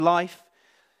life.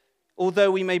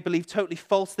 Although we may believe totally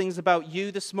false things about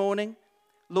you this morning,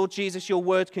 Lord Jesus, your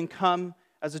word can come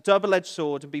as a double-edged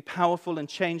sword and be powerful and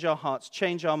change our hearts,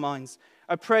 change our minds.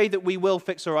 I pray that we will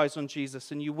fix our eyes on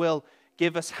Jesus and you will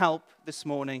give us help this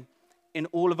morning in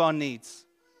all of our needs.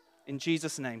 In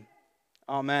Jesus' name,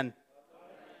 amen.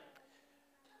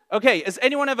 Okay, has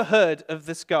anyone ever heard of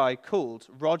this guy called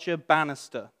Roger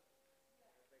Bannister?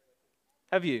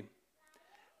 Have you?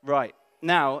 Right.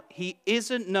 Now, he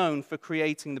isn't known for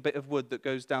creating the bit of wood that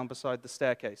goes down beside the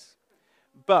staircase.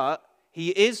 But he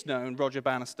is known, Roger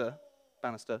Bannister,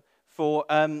 for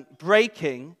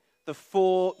breaking the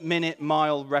 4-minute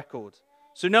mile record.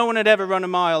 So no one had ever run a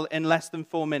mile in less than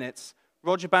 4 minutes.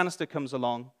 Roger Bannister comes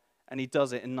along, and he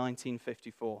does it in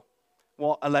 1954.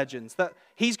 What a legend.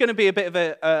 He's going to be a bit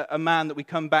of a man that we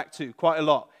come back to quite a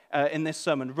lot in this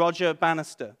sermon, Roger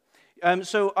Bannister.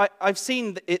 So I've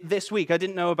seen it this week. I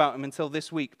didn't know about him until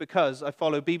this week because I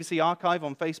follow BBC Archive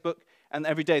on Facebook, and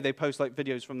every day they post like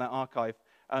videos from that archive.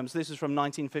 So this is from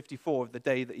 1954, of the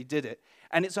day that he did it.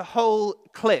 And it's a whole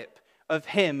clip of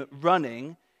him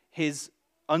running his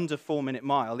under 4-minute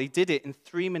mile. He did it in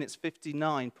 3 minutes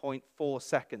 59.4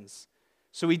 seconds.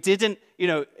 So he didn't,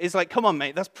 it's like, come on,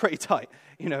 mate, that's pretty tight.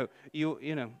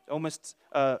 You almost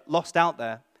lost out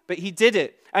there. But he did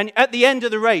it. And at the end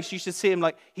of the race, you should see him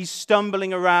like he's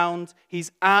stumbling around.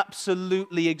 He's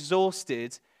absolutely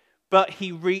exhausted. But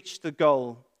he reached the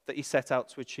goal that he set out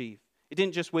to achieve. He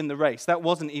didn't just win the race. That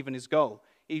wasn't even his goal.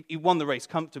 He won the race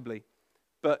comfortably.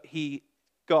 But he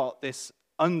got this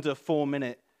under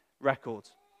 4-minute record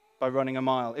by running a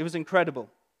mile. It was incredible.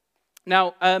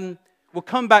 Now, we'll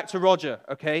come back to Roger,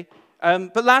 okay?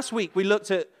 But last week, we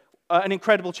looked at an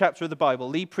incredible chapter of the Bible.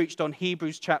 Lee preached on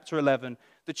Hebrews chapter 11.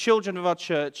 The children of our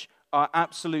church are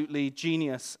absolutely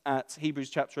genius at Hebrews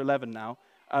chapter 11 now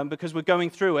because we're going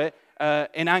through it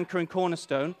in Anchor and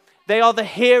Cornerstone. They are the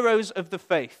heroes of the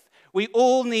faith. We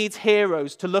all need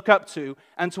heroes to look up to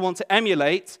and to want to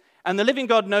emulate. And the living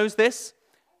God knows this.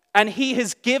 And he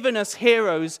has given us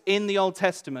heroes in the Old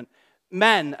Testament,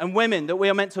 men and women that we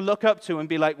are meant to look up to and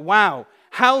be like, wow,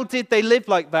 how did they live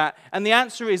like that? And the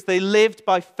answer is they lived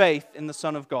by faith in the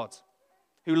Son of God,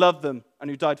 who loved them and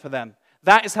who died for them.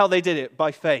 That is how they did it,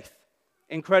 by faith.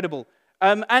 Incredible.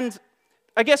 And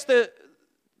I guess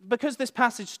because this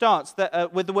passage starts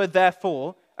with the word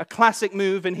therefore, a classic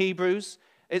move in Hebrews,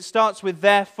 it starts with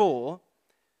therefore.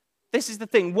 This is the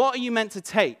thing. What are you meant to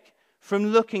take from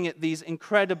looking at these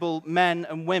incredible men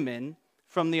and women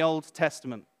from the Old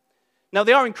Testament? Now,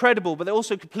 they are incredible, but they're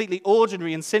also completely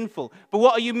ordinary and sinful. But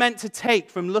what are you meant to take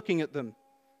from looking at them?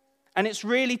 And it's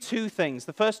really two things.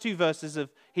 The first two verses of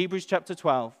Hebrews chapter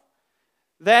 12.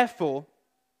 Therefore,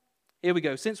 here we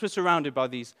go. Since we're surrounded by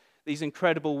these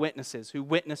incredible witnesses who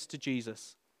witness to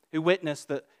Jesus, who witness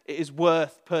that it is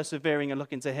worth persevering and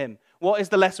looking to him, what is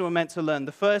the lesson we're meant to learn?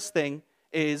 The first thing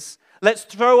is, let's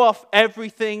throw off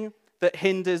everything that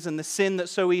hinders and the sin that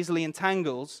so easily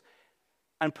entangles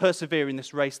and persevere in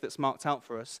this race that's marked out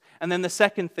for us. And then the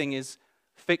second thing is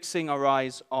fixing our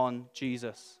eyes on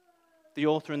Jesus, the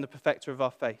author and the perfecter of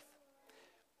our faith.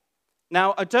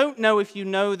 Now, I don't know if you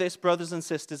know this, brothers and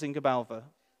sisters in Gabalva,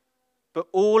 but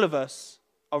all of us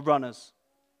are runners.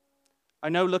 I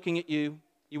know looking at you,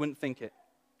 you wouldn't think it.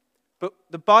 But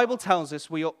the Bible tells us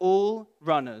we are all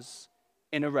runners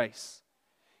in a race.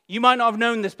 You might not have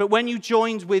known this, but when you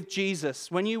joined with Jesus,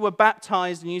 when you were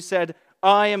baptized and you said,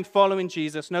 I am following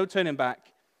Jesus, no turning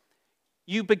back,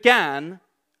 you began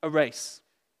a race.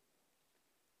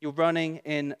 You're running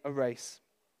in a race.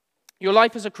 Your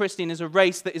life as a Christian is a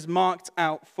race that is marked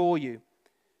out for you.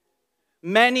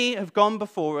 Many have gone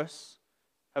before us,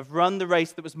 have run the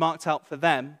race that was marked out for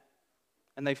them,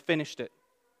 and they've finished it.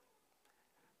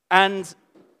 And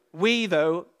we,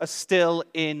 though, are still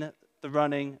in the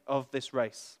running of this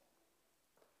race.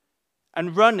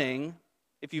 And running,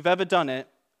 if you've ever done it,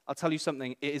 I'll tell you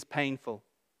something, it is painful.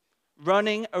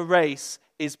 Running a race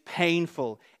is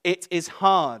painful. It is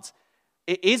hard.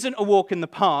 It isn't a walk in the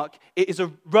park. It is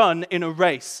a run in a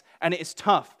race. And it is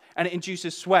tough. And it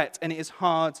induces sweat. And it is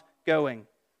hard going.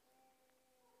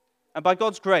 And by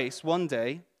God's grace, one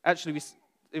day, actually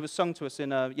it was sung to us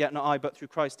in Yet Not I, But Through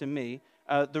Christ in Me,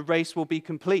 the race will be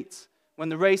complete. When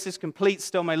the race is complete,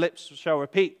 still my lips shall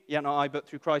repeat, Yet not I, but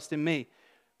through Christ in me.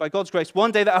 By God's grace,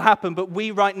 one day that will happen, but we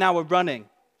right now are running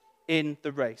in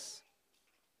the race.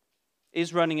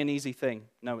 Is running an easy thing?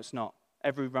 No, it's not.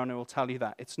 Every runner will tell you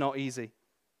that. It's not easy.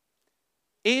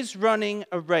 Is running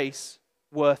a race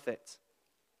worth it?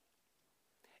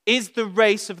 Is the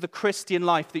race of the Christian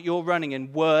life that you're running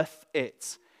in worth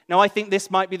it? Now, I think this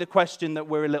might be the question that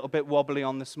we're a little bit wobbly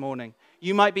on this morning.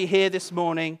 You might be here this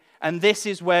morning, and this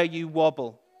is where you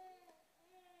wobble.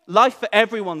 Life for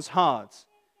everyone's hard.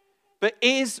 But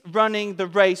is running the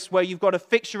race where you've got to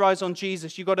fix your eyes on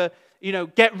Jesus, you've got to,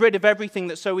 get rid of everything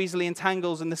that so easily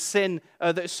entangles and the sin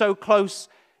that is so close,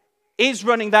 is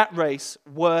running that race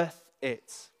worth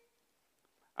it?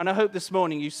 And I hope this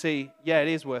morning you see, it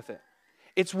is worth it.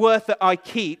 It's worth that I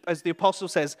keep, as the apostle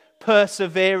says,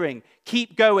 persevering.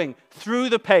 Keep going through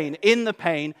the pain, in the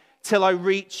pain, till I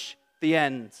reach the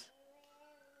end.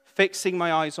 Fixing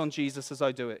my eyes on Jesus as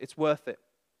I do it. It's worth it.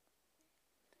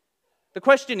 The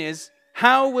question is,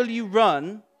 how will you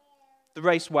run the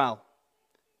race well?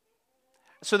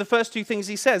 So the first two things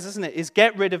he says, isn't it, is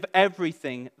get rid of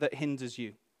everything that hinders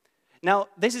you. Now,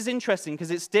 this is interesting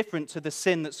because it's different to the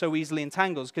sin that so easily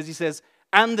entangles, because he says,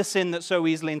 and the sin that so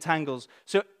easily entangles.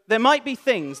 So there might be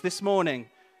things this morning,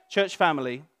 church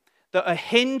family, that are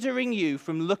hindering you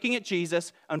from looking at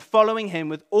Jesus and following him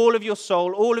with all of your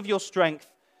soul, all of your strength,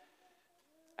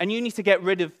 and you need to get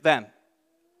rid of them.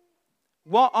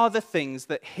 What are the things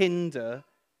that hinder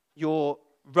your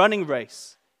running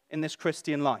race in this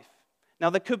Christian life? Now,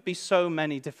 there could be so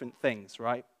many different things,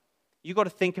 right? You've got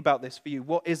to think about this for you.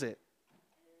 What is it?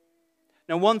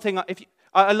 Now, one thing,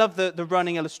 I love the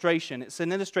running illustration. It's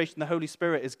an illustration the Holy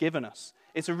Spirit has given us.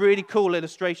 It's a really cool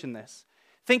illustration, this.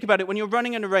 Think about it. When you're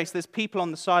running in a race, there's people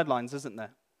on the sidelines, isn't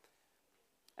there?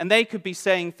 And they could be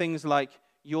saying things like,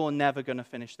 you're never going to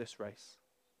finish this race.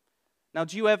 Now,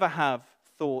 do you ever have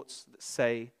thoughts that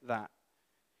say that?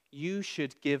 You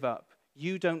should give up.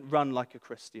 You don't run like a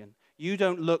Christian. You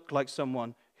don't look like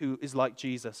someone who is like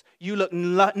Jesus. You look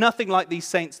nothing like these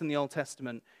saints in the Old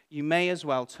Testament. You may as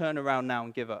well turn around now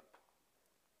and give up.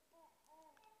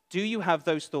 Do you have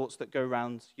those thoughts that go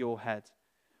around your head?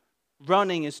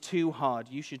 Running is too hard.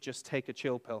 You should just take a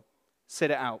chill pill.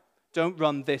 Sit it out. Don't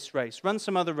run this race. Run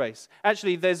some other race.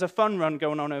 Actually, there's a fun run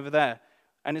going on over there,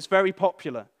 and it's very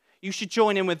popular. You should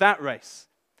join in with that race.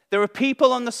 There are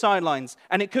people on the sidelines,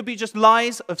 and it could be just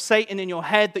lies of Satan in your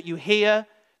head that you hear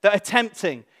that are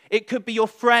tempting. It could be your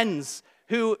friends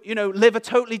who, live a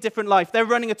totally different life. They're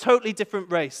running a totally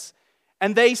different race,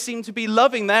 and they seem to be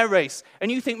loving their race.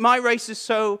 And you think, my race is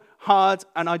so hard,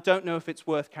 and I don't know if it's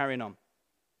worth carrying on.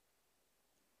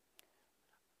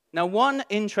 Now, one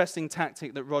interesting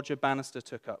tactic that Roger Bannister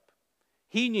took up,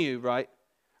 he knew, right,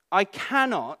 I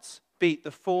cannot beat the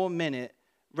 4-minute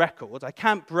record. I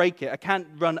can't break it. I can't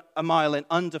run a mile in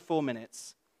under 4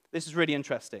 minutes. This is really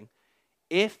interesting.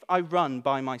 If I run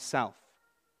by myself.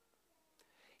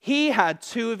 He had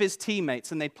 2 of his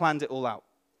teammates, and they planned it all out.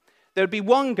 There would be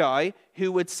one guy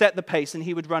who would set the pace, and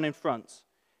he would run in front.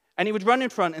 And he would run in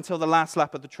front until the last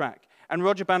lap of the track. And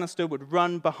Roger Bannister would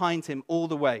run behind him all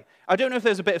the way. I don't know if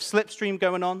there's a bit of slipstream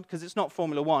going on, because it's not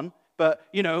Formula 1, but,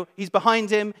 he's behind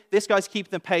him. This guy's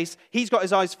keeping the pace. He's got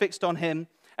his eyes fixed on him.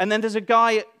 And then there's a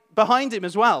guy behind him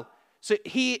as well. So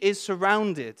he is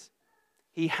surrounded.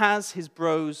 He has his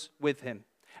bros with him.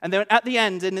 And then at the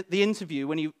end, in the interview,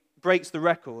 when he breaks the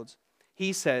record,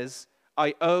 he says,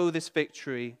 I owe this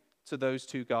victory to those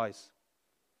 2 guys.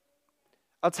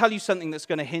 I'll tell you something that's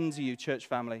going to hinder you, church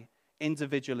family.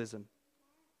 Individualism.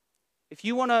 If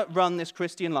you want to run this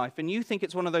Christian life and you think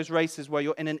it's one of those races where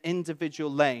you're in an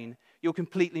individual lane, you're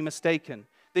completely mistaken.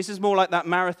 This is more like that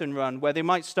marathon run where they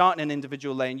might start in an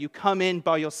individual lane. You come in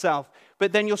by yourself,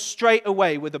 but then you're straight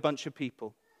away with a bunch of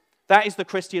people. That is the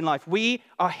Christian life. We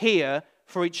are here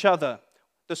for each other.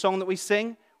 The song that we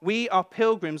sing, we are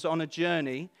pilgrims on a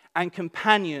journey and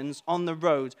companions on the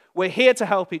road. We're here to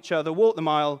help each other walk the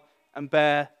mile and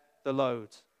bear the load.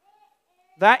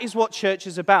 That is what church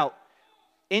is about.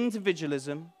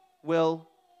 Individualism will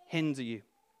hinder you.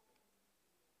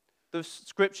 The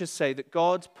scriptures say that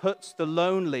God puts the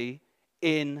lonely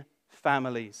in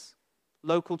families.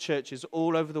 Local churches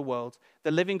all over the world.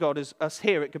 The living God is us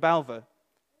here at Gabalva.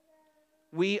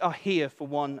 We are here for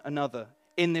one another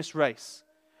in this race.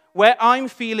 Where I'm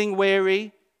feeling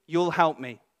weary, you'll help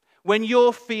me. When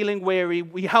you're feeling weary,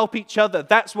 we help each other.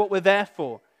 That's what we're there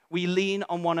for. We lean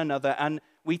on one another and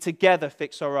we together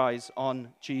fix our eyes on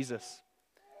Jesus.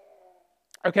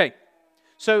 Okay,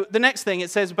 so the next thing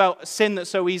it says about sin that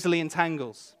so easily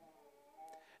entangles.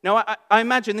 Now, I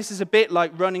imagine this is a bit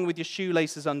like running with your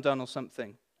shoelaces undone or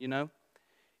something, Now,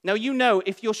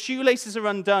 if your shoelaces are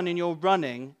undone and you're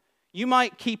running, you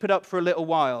might keep it up for a little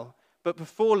while, but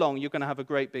before long, you're going to have a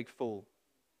great big fall.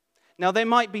 Now, there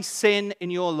might be sin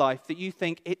in your life that you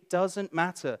think, it doesn't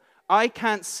matter. I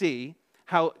can't see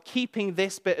how keeping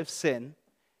this bit of sin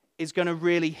is going to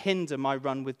really hinder my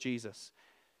run with Jesus.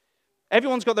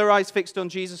 Everyone's got their eyes fixed on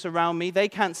Jesus around me. They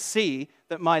can't see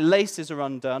that my laces are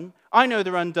undone. I know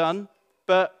they're undone,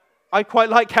 but I quite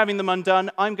like having them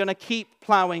undone. I'm going to keep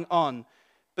plowing on.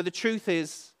 But the truth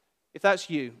is, if that's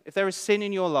you, if there is sin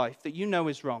in your life that you know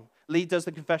is wrong, Lee does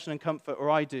the confession and comfort, or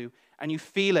I do, and you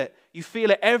feel it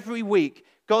every week.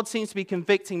 God seems to be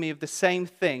convicting me of the same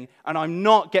thing, and I'm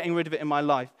not getting rid of it in my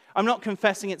life. I'm not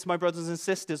confessing it to my brothers and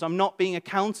sisters. I'm not being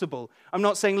accountable. I'm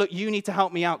not saying, look, you need to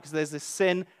help me out because there's this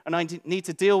sin, and I need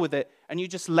to deal with it, and you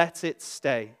just let it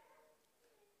stay.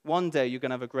 One day you're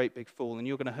going to have a great big fall, and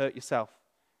you're going to hurt yourself.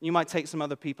 You might take some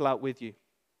other people out with you.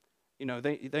 You know,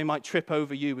 they might trip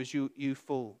over you as you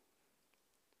fall.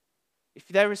 If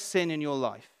there is sin in your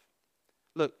life,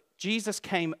 look, Jesus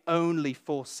came only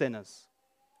for sinners.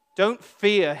 Don't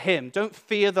fear him. Don't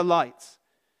fear the light.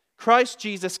 Christ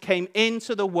Jesus came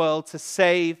into the world to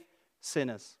save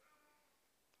sinners.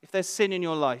 If there's sin in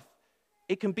your life,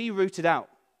 it can be rooted out.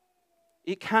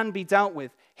 It can be dealt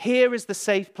with. Here is the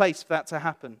safe place for that to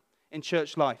happen in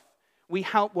church life. We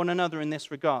help one another in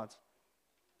this regard.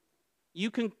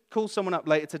 You can call someone up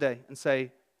later today and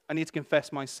say, I need to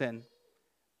confess my sin.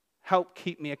 Help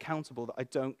keep me accountable that I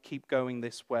don't keep going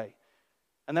this way.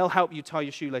 And they'll help you tie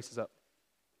your shoelaces up.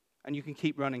 And you can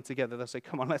keep running together. They'll say,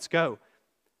 come on, let's go.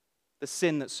 The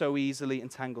sin that so easily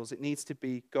entangles, it needs to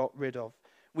be got rid of.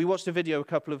 We watched a video a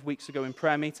couple of weeks ago in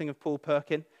prayer meeting of Paul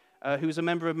Perkin, who was a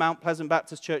member of Mount Pleasant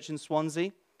Baptist Church in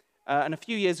Swansea. And a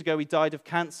few years ago, he died of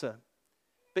cancer.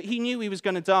 But he knew he was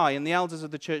going to die, and the elders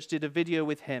of the church did a video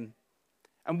with him.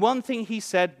 And one thing he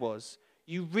said was,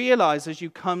 you realize as you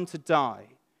come to die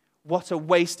what a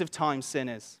waste of time sin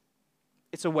is.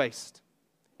 It's a waste.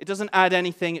 It doesn't add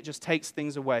anything, it just takes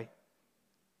things away.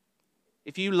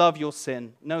 If you love your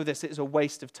sin, know this, it is a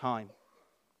waste of time.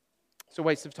 It's a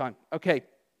waste of time. Okay.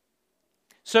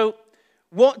 So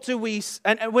what do we,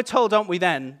 and we're told, aren't we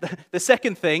then, the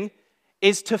second thing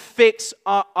is to fix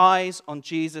our eyes on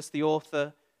Jesus, the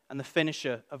author and the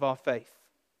finisher of our faith.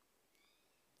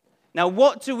 Now,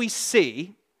 what do we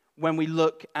see when we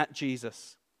look at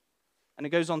Jesus? And it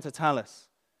goes on to tell us,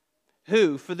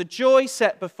 who, for the joy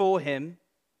set before him,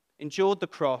 endured the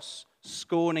cross,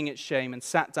 scorning its shame, and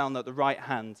sat down at the right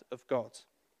hand of God.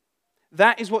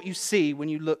 That is what you see when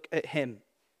you look at him.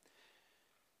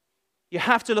 You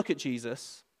have to look at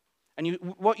Jesus, and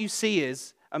what you see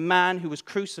is a man who was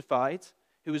crucified,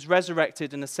 who was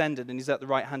resurrected and ascended, and he's at the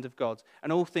right hand of God.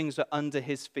 And all things are under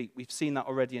his feet. We've seen that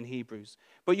already in Hebrews.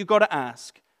 But you've got to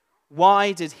ask,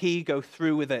 why did he go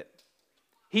through with it?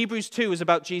 Hebrews 2 is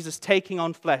about Jesus taking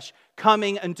on flesh,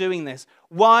 coming and doing this.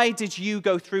 Why did you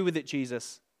go through with it,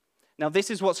 Jesus? Now,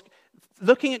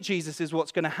 looking at Jesus is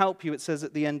what's going to help you, it says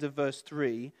at the end of verse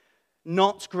 3,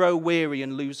 not grow weary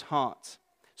and lose heart.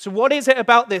 So what is it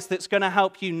about this that's going to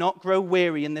help you not grow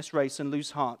weary in this race and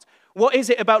lose heart? What is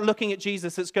it about looking at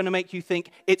Jesus that's going to make you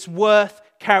think it's worth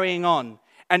carrying on?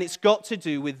 And it's got to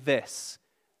do with this,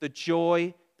 the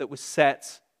joy that was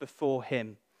set before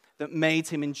him, that made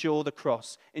him endure the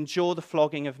cross, endure the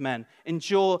flogging of men,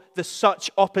 endure the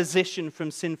such opposition from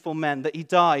sinful men that he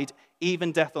died,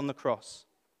 even death on the cross.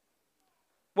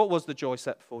 What was the joy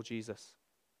set before Jesus?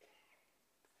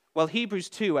 Well, Hebrews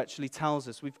 2 actually tells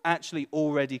us, we've actually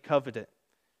already covered it.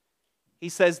 He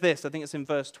says this, I think it's in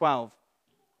verse 12,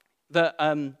 that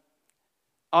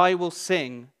I will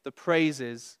sing the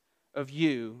praises of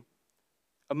you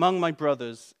among my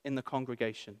brothers in the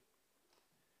congregation.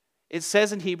 It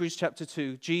says in Hebrews chapter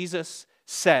 2, Jesus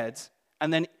said,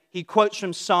 and then he quotes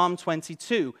from Psalm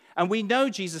 22. And we know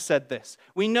Jesus said this.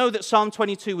 We know that Psalm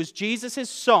 22 was Jesus'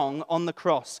 song on the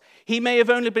cross. He may have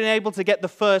only been able to get the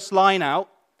first line out,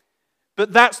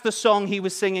 but that's the song he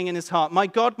was singing in his heart. My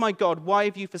God, why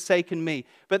have you forsaken me?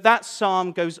 But that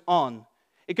psalm goes on.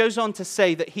 It goes on to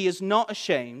say that he is not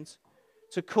ashamed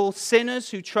to call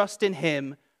sinners who trust in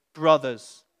him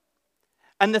brothers.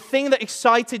 And the thing that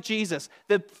excited Jesus,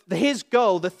 his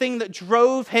goal, the thing that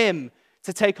drove him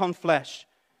to take on flesh,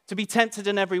 to be tempted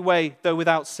in every way, though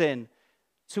without sin,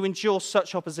 to endure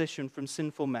such opposition from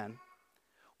sinful men,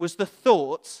 was the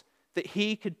thought that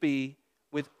he could be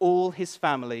with all his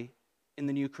family in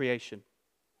the new creation.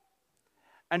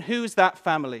 And who's that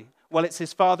family? Well, it's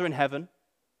his Father in heaven,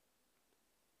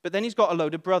 but then he's got a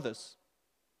load of brothers.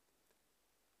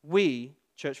 We,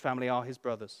 church family, are his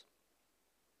brothers.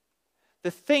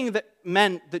 The thing that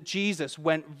meant that Jesus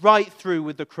went right through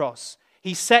with the cross,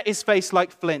 he set his face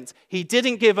like flint. He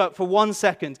didn't give up for 1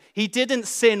 second. He didn't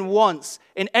sin once.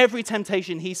 In every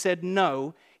temptation, he said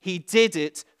no. He did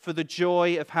it for the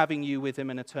joy of having you with him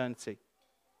in eternity.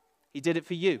 He did it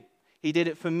for you. He did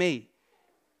it for me.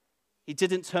 He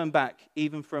didn't turn back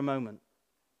even for a moment.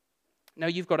 Now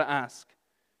you've got to ask,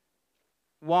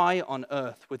 why on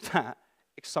earth would that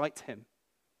excite him?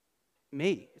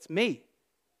 Me. It's me.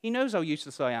 He knows how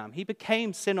useless I am. He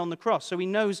became sin on the cross, so he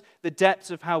knows the depths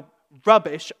of how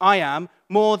rubbish I am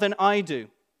more than I do.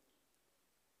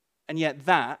 And yet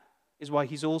that is why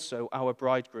he's also our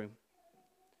bridegroom.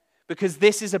 Because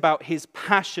this is about his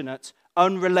passionate,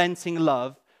 unrelenting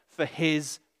love for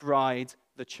his bride,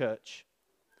 the church.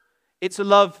 It's a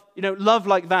love, love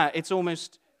like that, it's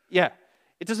almost, it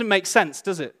doesn't make sense,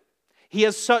 does it? He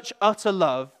has such utter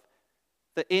love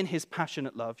that in his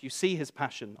passionate love, you see his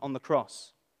passion on the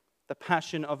cross, the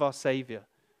passion of our Savior,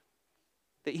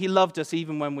 that he loved us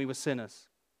even when we were sinners.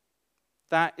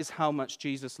 That is how much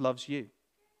Jesus loves you.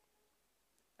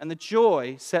 And the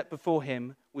joy set before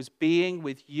him was being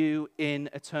with you in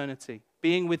eternity,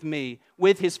 being with me,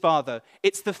 with his Father.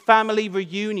 It's the family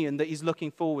reunion that he's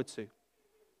looking forward to.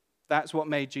 That's what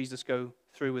made Jesus go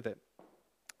through with it.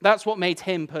 That's what made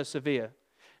him persevere.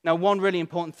 Now, one really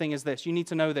important thing is this. You need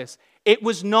to know this. It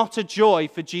was not a joy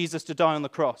for Jesus to die on the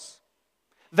cross.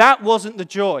 That wasn't the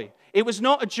joy. It was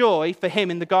not a joy for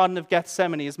him in the Garden of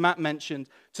Gethsemane, as Matt mentioned,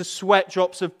 to sweat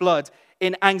drops of blood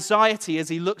in anxiety as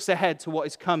he looks ahead to what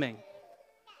is coming.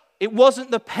 It wasn't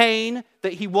the pain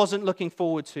that he wasn't looking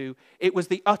forward to. It was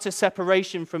the utter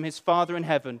separation from his Father in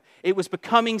heaven. It was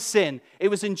becoming sin. It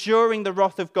was enduring the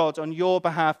wrath of God on your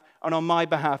behalf and on my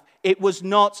behalf. It was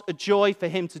not a joy for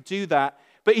him to do that.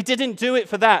 But he didn't do it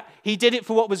for that. He did it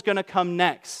for what was going to come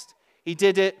next. He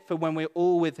did it for when we're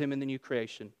all with him in the new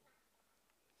creation.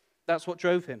 That's what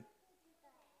drove him.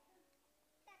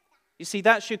 You see,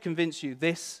 that should convince you,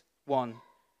 this one,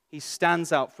 he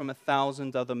stands out from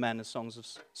 1,000 other men, as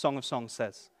Song of Songs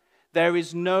says. There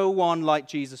is no one like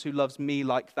Jesus who loves me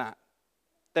like that.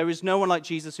 There is no one like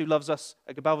Jesus who loves us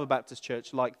at Gabalva Baptist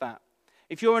Church like that.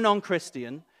 If you're a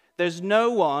non-Christian, there's no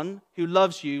one who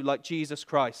loves you like Jesus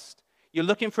Christ. You're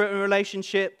looking for it in a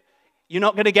relationship, you're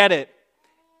not going to get it.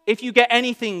 If you get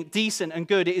anything decent and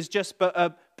good, it is just but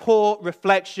a poor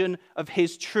reflection of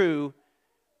his true,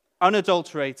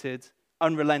 unadulterated,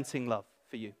 unrelenting love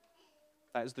for you.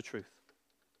 That is the truth.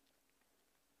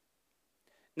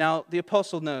 Now, the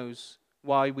apostle knows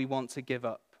why we want to give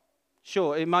up.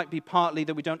 Sure, it might be partly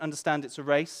that we don't understand it's a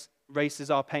race.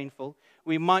 Races are painful.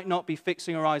 We might not be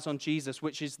fixing our eyes on Jesus,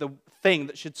 which is the thing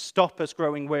that should stop us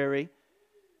growing weary.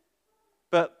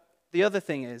 But the other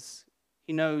thing is,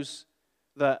 he knows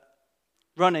that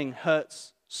running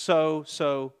hurts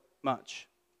so much.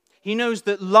 He knows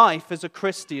that life as a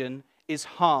Christian is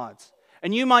hard.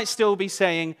 And you might still be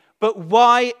saying, but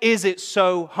why is it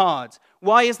so hard?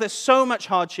 Why is there so much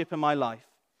hardship in my life?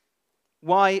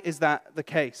 Why is that the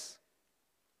case?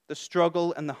 The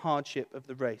struggle and the hardship of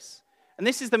the race. And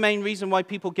this is the main reason why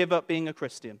people give up being a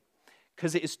Christian.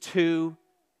 Because it is too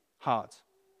hard.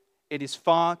 It is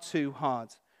far too hard.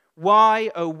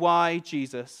 Why, oh why,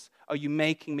 Jesus, are you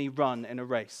making me run in a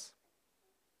race?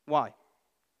 Why?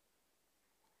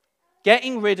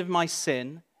 Getting rid of my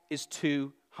sin is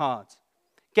too hard.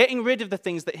 Getting rid of the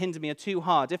things that hinder me are too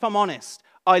hard. If I'm honest,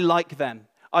 I like them.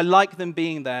 I like them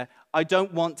being there. I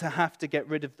don't want to have to get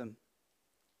rid of them.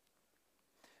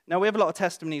 Now, we have a lot of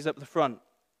testimonies up the front.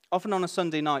 Often on a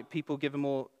Sunday night, people give a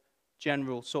more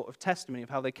general sort of testimony of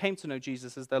how they came to know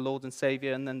Jesus as their Lord and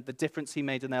Savior and then the difference he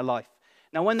made in their life.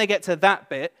 Now, when they get to that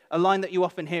bit, a line that you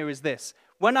often hear is this.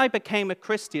 When I became a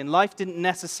Christian, life didn't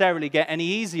necessarily get any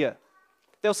easier.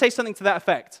 They'll say something to that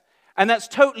effect. And that's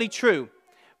totally true.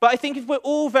 But I think if we're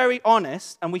all very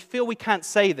honest, and we feel we can't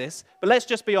say this, but let's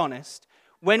just be honest,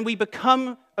 when we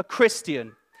become a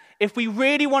Christian, if we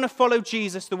really want to follow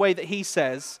Jesus the way that he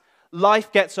says,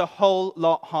 life gets a whole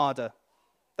lot harder.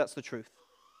 That's the truth.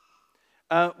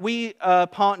 We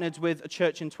partnered with a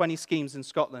church in 20 Schemes in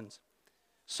Scotland.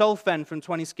 Sol Fenn from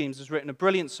 20 Schemes has written a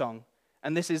brilliant song,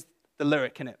 and this is the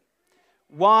lyric in it.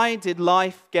 Why did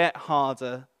life get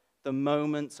harder the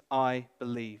moment I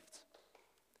believed?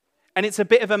 And it's a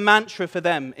bit of a mantra for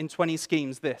them in 20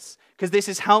 Schemes, this, because this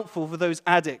is helpful for those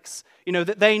addicts,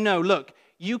 that they know, look,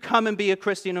 you come and be a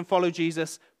Christian and follow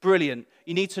Jesus, brilliant.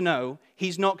 You need to know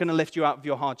he's not going to lift you out of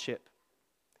your hardship.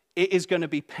 It is going to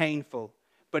be painful,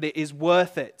 but it is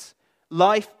worth it.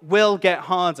 Life will get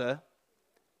harder,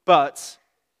 but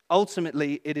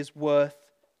ultimately it is worth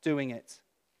doing it.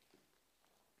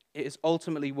 It is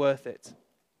ultimately worth it.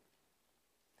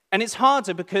 And it's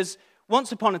harder because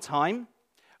once upon a time,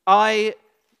 I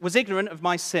was ignorant of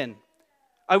my sin.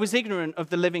 I was ignorant of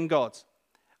the living God.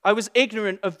 I was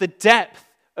ignorant of the depth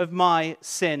of my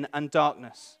sin and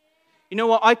darkness. You know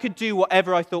what? I could do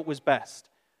whatever I thought was best.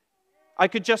 I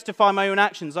could justify my own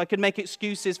actions. I could make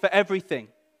excuses for everything.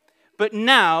 But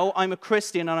now I'm a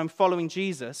Christian and I'm following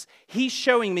Jesus. He's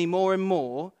showing me more and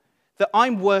more that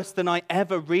I'm worse than I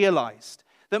ever realized.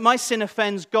 That my sin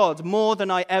offends God more than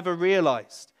I ever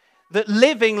realized. that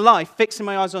living life, fixing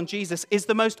my eyes on Jesus, is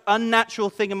the most unnatural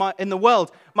thing in the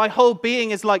world. My whole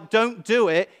being is like, don't do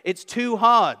it. It's too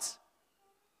hard.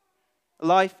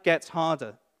 Life gets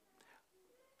harder.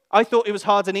 I thought it was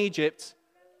hard in Egypt.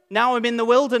 Now I'm in the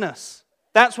wilderness.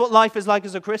 That's what life is like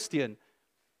as a Christian.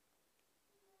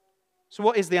 So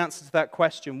what is the answer to that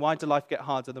question? Why did life get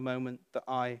harder the moment that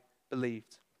I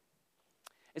believed?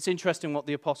 It's interesting what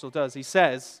the apostle does. He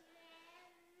says,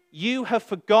 you have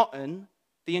forgotten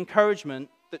the encouragement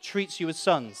that treats you as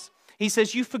sons. He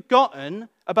says, you've forgotten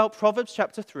about Proverbs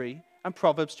chapter 3 and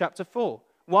Proverbs chapter 4.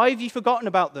 Why have you forgotten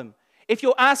about them? If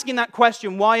you're asking that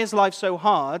question, why is life so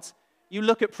hard? You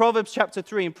look at Proverbs chapter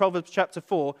 3 and Proverbs chapter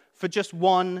 4 for just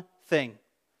one thing.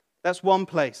 That's one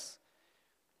place.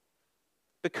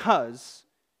 Because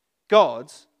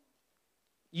God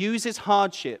uses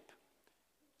hardship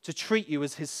to treat you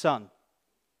as his son.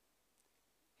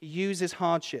 He uses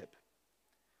hardship.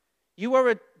 You are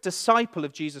a disciple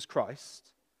of Jesus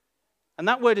Christ, and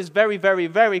that word is very, very,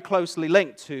 very closely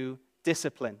linked to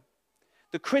discipline.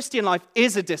 The Christian life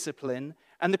is a discipline,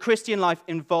 and the Christian life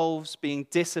involves being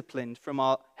disciplined from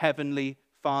our heavenly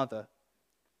Father.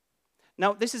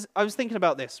 Now, I was thinking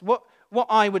about this, what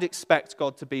I would expect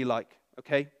God to be like,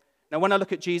 okay? Now, when I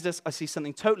look at Jesus, I see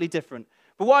something totally different.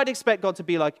 But what I'd expect God to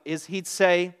be like is he'd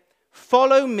say,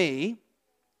 follow me,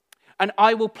 and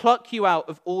I will pluck you out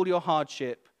of all your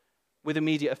hardship with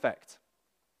immediate effect.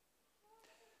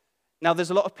 Now, there's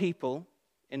a lot of people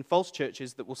in false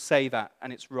churches that will say that,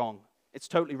 and it's wrong. It's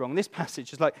totally wrong. This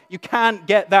passage is like, you can't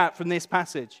get that from this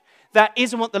passage. That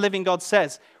isn't what the living God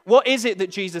says. What is it that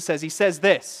Jesus says? He says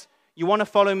this, you want to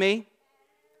follow me?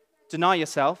 Deny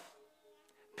yourself,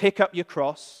 pick up your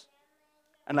cross,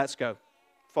 and let's go.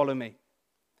 Follow me.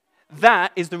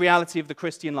 That is the reality of the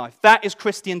Christian life. That is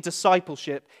Christian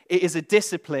discipleship. It is a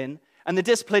discipline, and the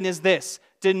discipline is this,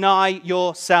 deny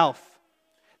yourself.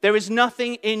 There is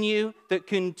nothing in you that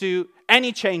can do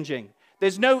any changing.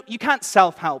 You can't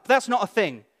self-help. That's not a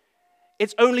thing.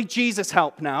 It's only Jesus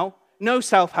help now. No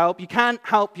self-help. You can't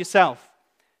help yourself.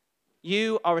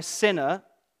 You are a sinner,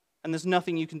 and there's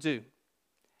nothing you can do.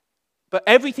 But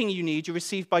everything you need, you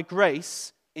receive by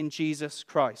grace in Jesus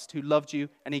Christ, who loved you,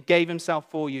 and he gave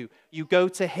himself for you. You go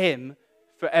to him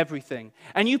for everything.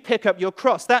 And you pick up your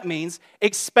cross. That means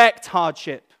expect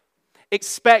hardship.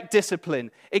 Expect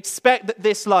discipline. Expect that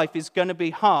this life is going to be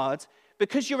hard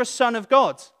because you're a son of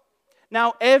God.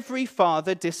 Now, every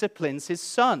father disciplines his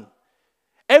son.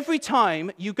 Every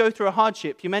time you go through a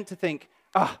hardship, you're meant to think,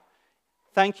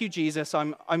 thank you, Jesus,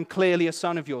 I'm clearly a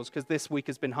son of yours because this week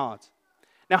has been hard.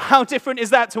 Now, how different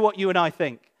is that to what you and I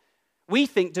think? We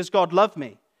think, does God love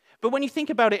me? But when you think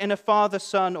about it in a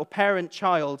father-son or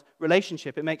parent-child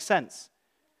relationship, it makes sense.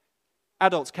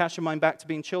 Adults, cast your mind back to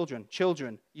being children.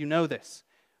 Children, you know this.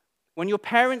 When your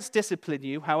parents discipline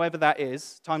you, however that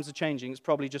is, times are changing, it's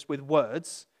probably just with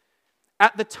words.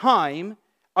 At the time,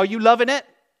 are you loving it?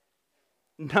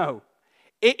 No.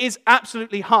 It is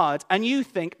absolutely hard, and you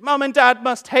think, Mum and Dad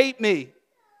must hate me.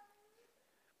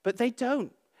 But they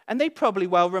don't. And they probably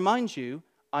well remind you,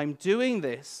 I'm doing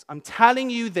this, I'm telling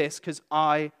you this because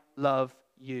I love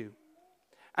you.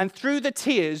 And through the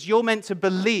tears, you're meant to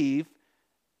believe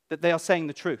that they are saying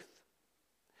the truth.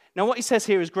 Now, what he says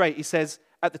here is great. He says,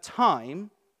 at the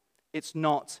time, it's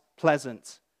not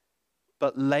pleasant,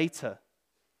 but later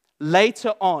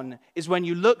on is when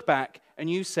you look back and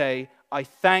you say, I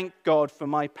thank God for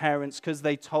my parents because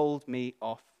they told me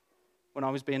off when I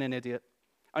was being an idiot.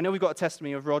 I know we've got a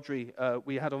testimony of Rodri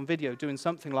we had on video doing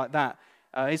something like that.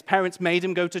 His parents made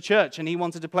him go to church and he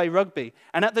wanted to play rugby.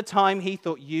 And at the time, he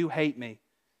thought, you hate me.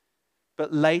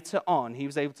 But later on, he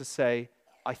was able to say,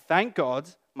 I thank God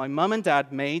my mum and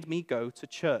dad made me go to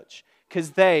church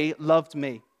because they loved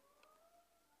me.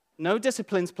 No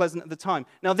discipline's pleasant at the time.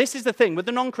 Now, this is the thing. With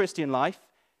the non-Christian life,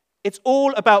 it's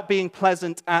all about being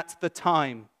pleasant at the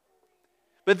time.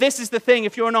 But this is the thing.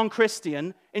 If you're a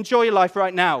non-Christian, enjoy your life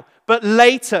right now. But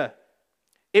later,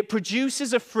 it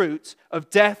produces a fruit of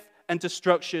death and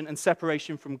destruction and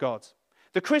separation from God.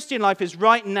 The Christian life is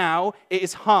right now, it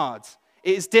is hard.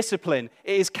 It is discipline.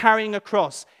 It is carrying a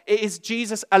cross. It is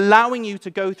Jesus allowing you to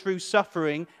go through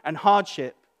suffering and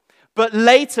hardship. But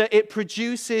later, it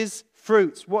produces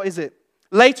fruit. What is it?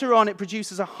 Later on, it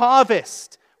produces a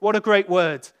harvest. What a great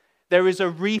word. There is a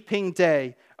reaping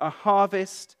day, a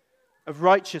harvest of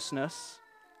righteousness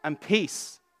and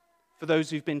peace for those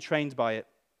who've been trained by it.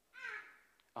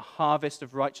 A harvest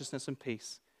of righteousness and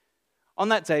peace. On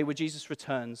that day where Jesus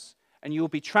returns, and you will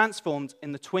be transformed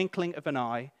in the twinkling of an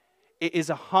eye, it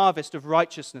is a harvest of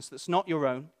righteousness that's not your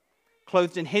own,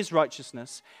 clothed in his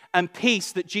righteousness, and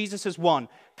peace that Jesus has won.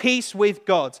 Peace with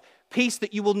God. peace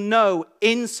that you will know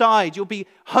inside, you'll be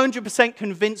 100%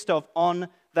 convinced of on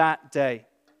that day.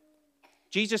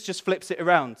 Jesus just flips it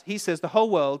around. He says the whole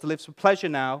world lives for pleasure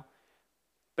now,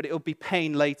 but it'll be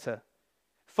pain later.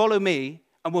 Follow me,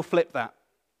 and we'll flip that.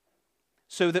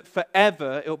 So that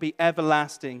forever it'll be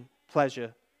everlasting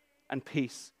pleasure and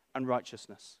peace and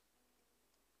righteousness.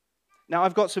 Now,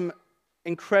 I've got some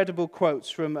incredible quotes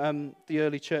from the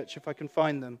early church, if I can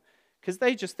find them, because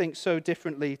they just think so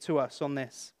differently to us on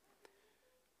this.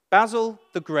 Basil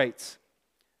the Great,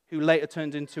 who later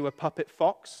turned into a puppet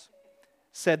fox,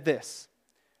 said this: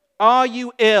 "Are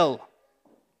you ill?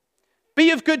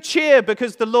 Be of good cheer,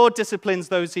 because the Lord disciplines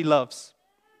those he loves."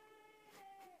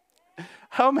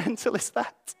 How mental is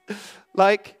that?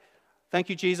 Like, thank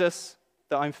you, Jesus,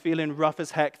 that I'm feeling rough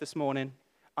as heck this morning.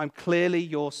 I'm clearly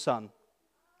your son.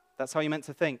 That's how you're meant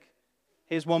to think.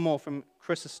 Here's one more from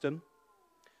Chrysostom.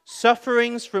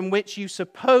 "Sufferings from which you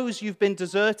suppose you've been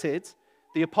deserted,"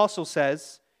 the apostle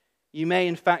says, "you may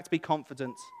in fact be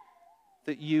confident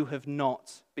that you have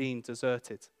not been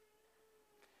deserted."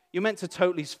 You're meant to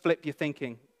totally flip your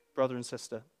thinking, brother and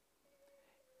sister.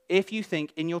 If you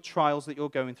think in your trials that you're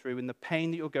going through, in the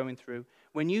pain that you're going through,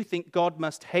 when you think God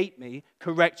must hate me,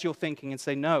 correct your thinking and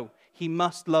say, no, he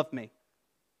must love me.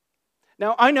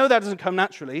 Now, I know that doesn't come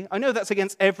naturally. I know that's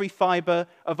against every fiber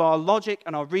of our logic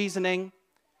and our reasoning.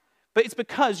 But it's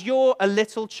because you're a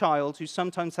little child who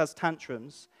sometimes has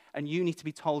tantrums and you need to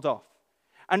be told off.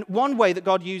 And one way that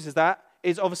God uses that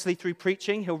is obviously through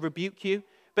preaching. He'll rebuke you.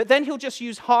 But then he'll just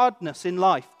use hardness in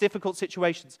life, difficult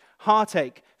situations,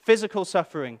 heartache, physical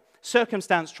suffering,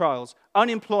 circumstance trials,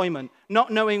 unemployment,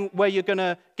 not knowing where you're going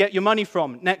to get your money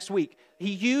from next week.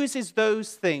 He uses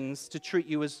those things to treat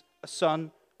you as a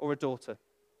son or a daughter.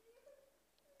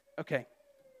 Okay.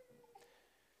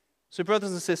 So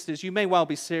brothers and sisters, you may well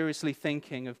be seriously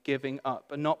thinking of giving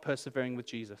up and not persevering with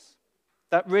Jesus.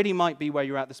 That really might be where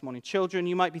you're at this morning. Children,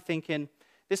 you might be thinking,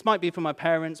 this might be for my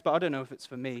parents, but I don't know if it's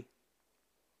for me.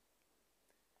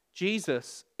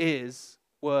 Jesus is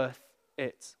worth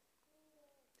it.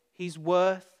 He's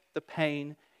worth the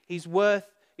pain. He's worth,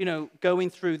 going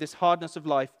through this hardness of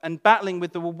life and battling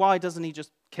with well, why doesn't he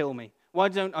just kill me? Why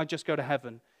don't I just go to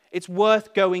heaven? It's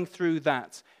worth going through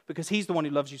that because he's the one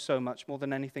who loves you so much more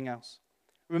than anything else.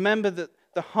 Remember that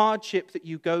the hardship that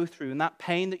you go through and that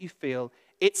pain that you feel,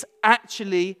 it's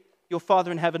actually your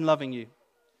Father in heaven loving you.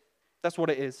 That's what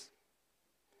it is.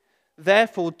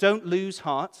 Therefore, don't lose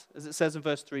heart, as it says in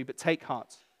verse 3, but take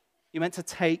heart. You're meant to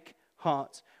take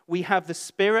heart. We have the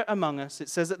Spirit among us, it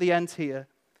says at the end here,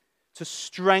 to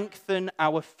strengthen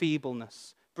our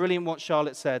feebleness. Brilliant what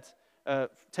Charlotte said,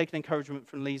 taking encouragement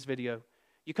from Lee's video.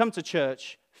 You come to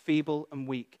church feeble and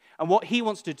weak. And what he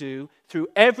wants to do through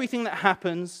everything that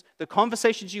happens, the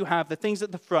conversations you have, the things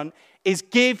at the front, is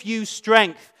give you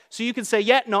strength. So you can say,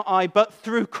 yet not I, but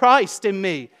through Christ in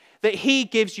me. That he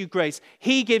gives you grace.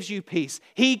 He gives you peace.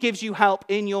 He gives you help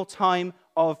in your time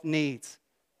of need.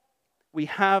 We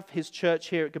have his church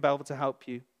here at Gabelva to help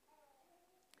you.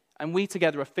 And we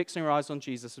together are fixing our eyes on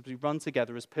Jesus as we run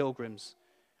together as pilgrims.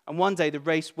 And one day the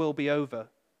race will be over.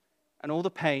 And all the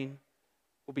pain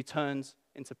will be turned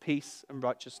into peace and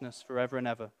righteousness forever and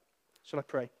ever. Shall I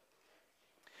pray?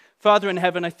 Father in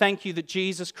heaven, I thank you that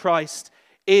Jesus Christ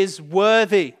is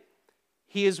worthy.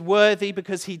 He is worthy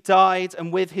because he died,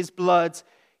 and with his blood,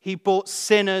 he bought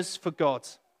sinners for God.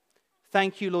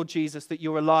 Thank you, Lord Jesus, that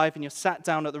you're alive and you're sat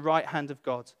down at the right hand of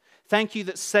God. Thank you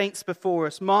that saints before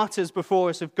us, martyrs before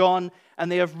us have gone and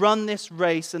they have run this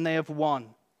race and they have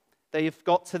won. They have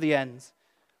got to the end.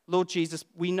 Lord Jesus,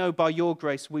 we know by your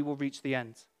grace we will reach the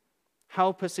end.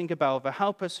 Help us in Gabelva.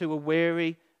 Help us who are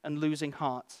weary and losing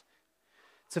heart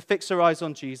to fix our eyes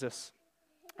on Jesus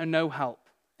and know help.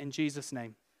 In Jesus'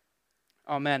 name.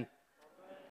 Amen.